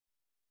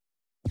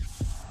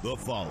The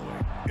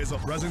following is a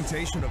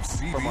presentation of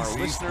CBC From our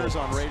listeners Sports.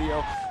 on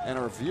radio and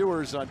our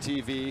viewers on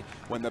TV,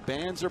 when the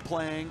bands are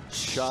playing,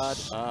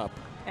 shut up.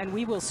 And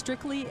we will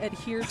strictly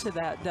adhere to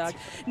that, Doug.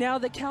 Now,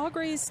 the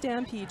Calgary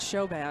Stampede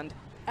Showband,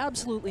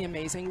 absolutely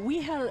amazing.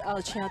 We had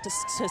a chance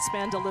to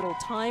spend a little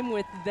time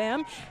with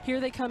them. Here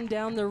they come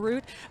down the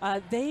route.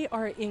 They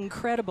are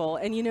incredible.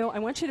 And you know, I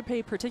want you to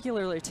pay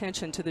particular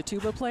attention to the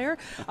tuba player.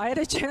 I had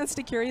a chance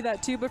to carry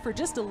that tuba for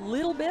just a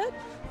little bit.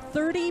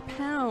 30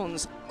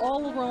 pounds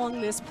all along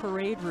this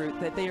parade route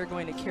that they are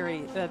going to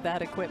carry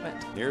that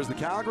equipment. Here's the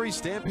Calgary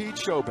Stampede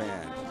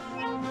Showband.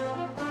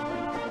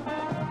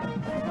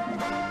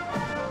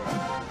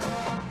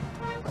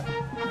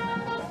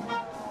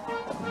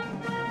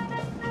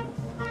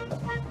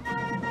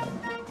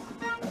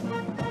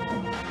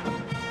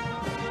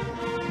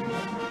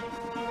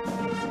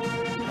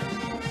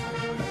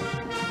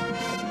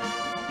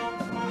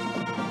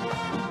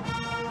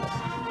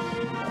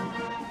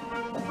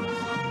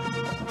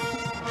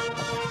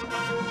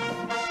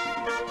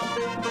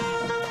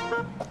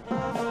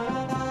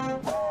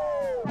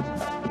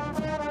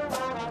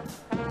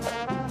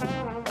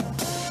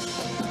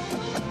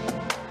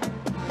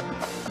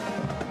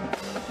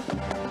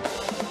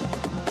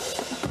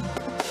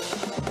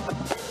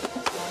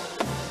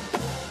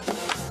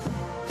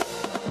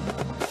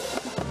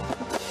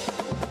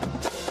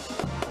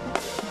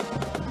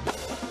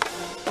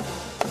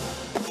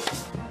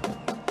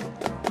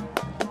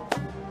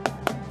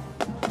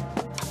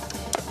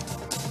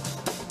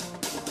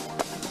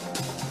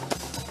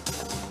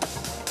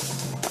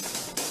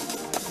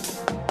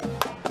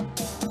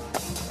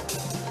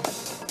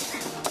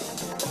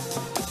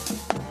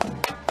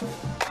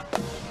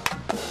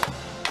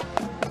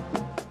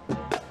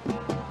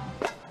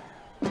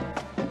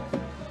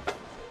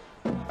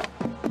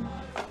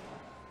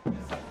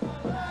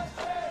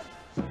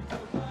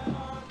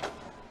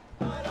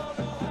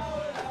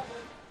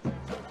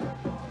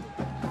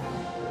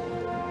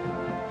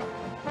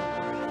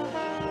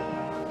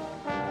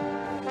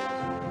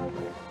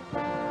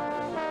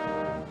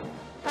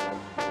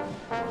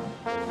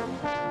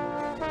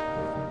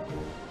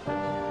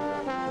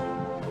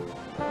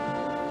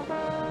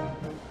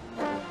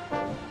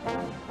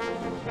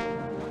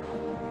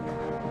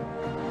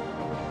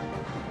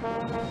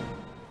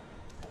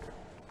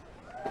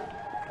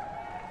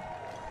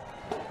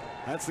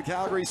 That's the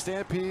Calgary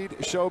Stampede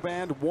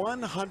Showband.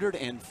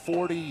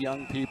 140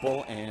 young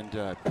people, and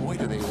boy,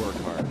 do they work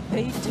hard.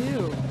 They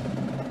do.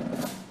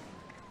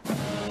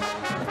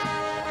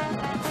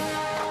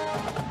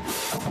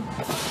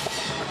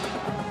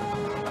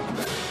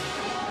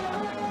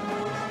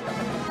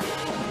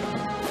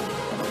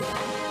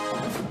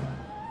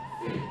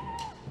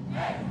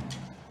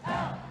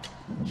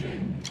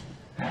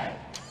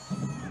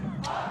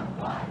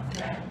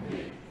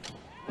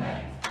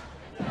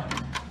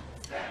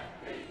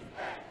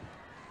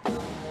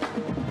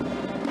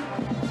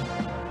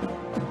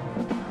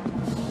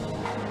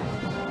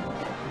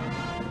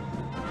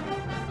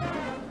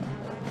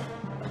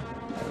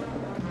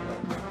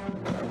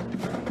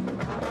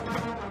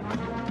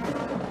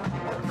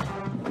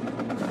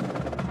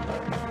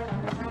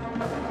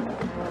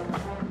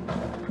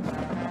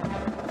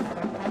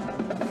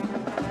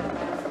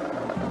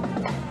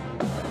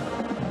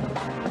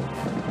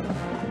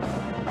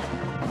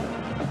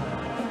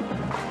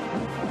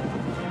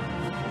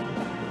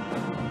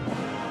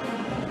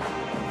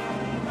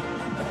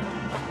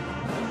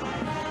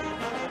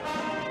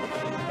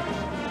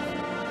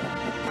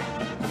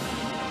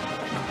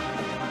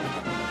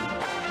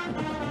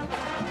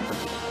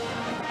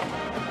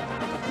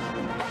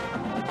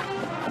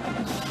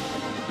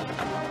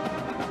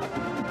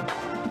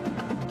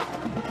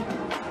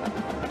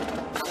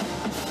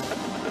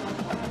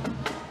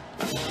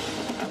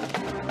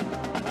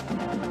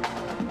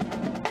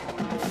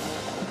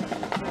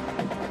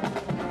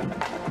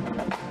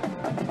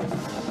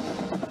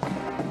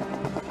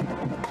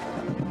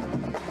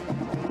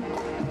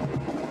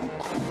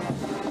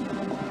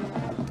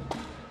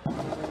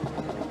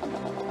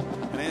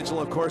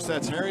 Of course,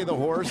 that's Harry the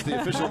Horse, the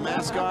official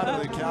mascot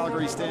of the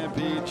Calgary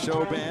Stampede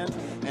Showband.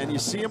 And you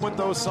see him with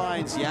those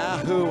signs,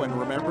 Yahoo, and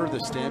remember the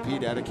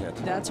Stampede etiquette.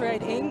 That's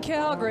right. In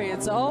Calgary,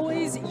 it's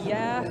always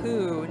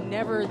Yahoo,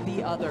 never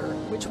the other,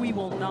 which we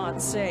will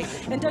not say.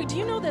 And Doug, do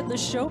you know that the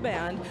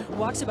Showband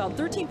walks about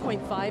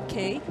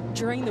 13.5K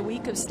during the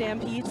week of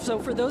Stampede? So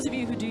for those of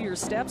you who do your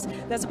steps,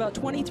 that's about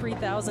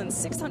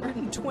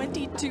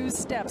 23,622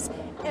 steps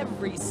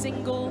every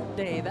single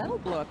day. That'll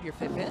blow up your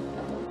Fitbit.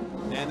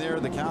 And there are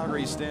the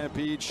Calgary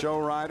Stampede show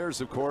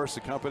riders, of course,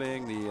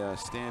 accompanying the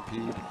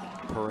Stampede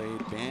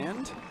Parade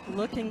Band.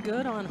 Looking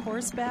good on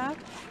horseback.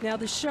 Now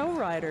the show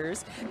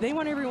riders, they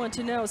want everyone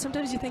to know,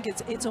 sometimes you think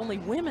it's only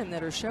women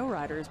that are show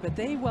riders, but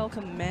they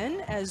welcome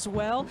men as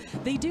well.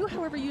 They do,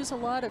 however, use a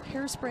lot of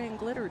hairspray and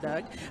glitter,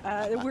 Doug.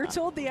 We're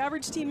told the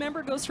average team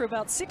member goes through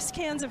about 6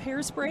 cans of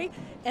hairspray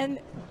and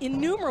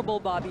innumerable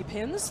bobby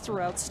pins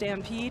throughout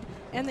Stampede,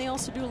 and they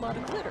also do a lot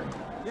of glitter.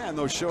 Yeah, and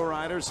those show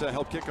riders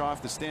help kick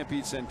off the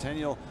Stampede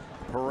Centennial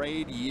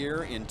parade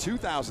year. In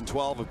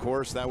 2012, of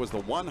course, that was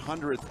the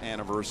 100th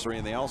anniversary,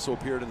 and they also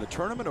appeared in the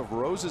Tournament of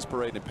Roses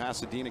parade in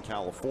Pasadena,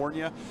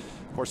 California.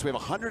 Of course, we have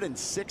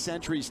 106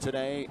 entries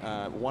today,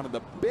 one of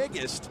the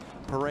biggest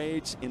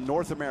parades in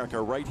North America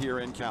right here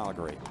in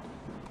Calgary.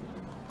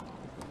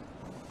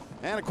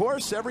 And of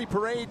course, every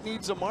parade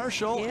needs a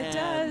marshal. It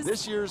does.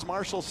 This year's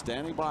marshal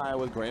standing by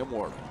with Graham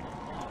Ward.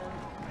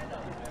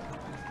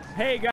 Hey, guys.